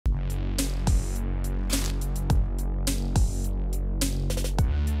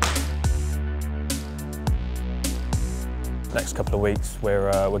next couple of weeks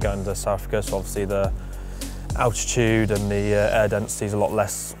we're going to South Africa, so obviously the altitude and the air density is a lot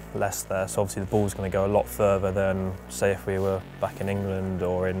less there, so obviously the ball's going to go a lot further than, say, if we were back in England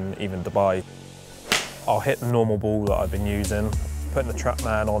or in even Dubai. I'll hit the normal ball that I've been using, putting the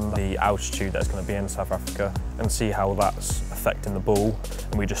TrackMan on the altitude that's going to be in South Africa and see how that's affecting the ball.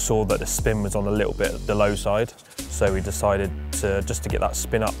 And we just saw that the spin was on a little bit the low side, so we decided to get that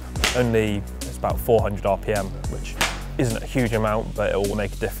spin up. It's about 400 RPM, which isn't a huge amount, but it will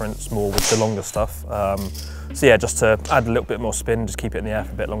make a difference more with the longer stuff. So yeah, just to add a little bit more spin, just keep it in the air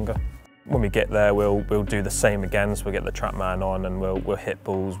for a bit longer. When we get there, we'll do the same again, so we'll get the TrackMan on and we'll hit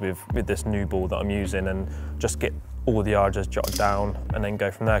balls with this new ball that I'm using and just get all the yardage jotted down and then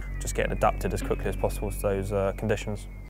go from there, just getting adapted as quickly as possible to those conditions.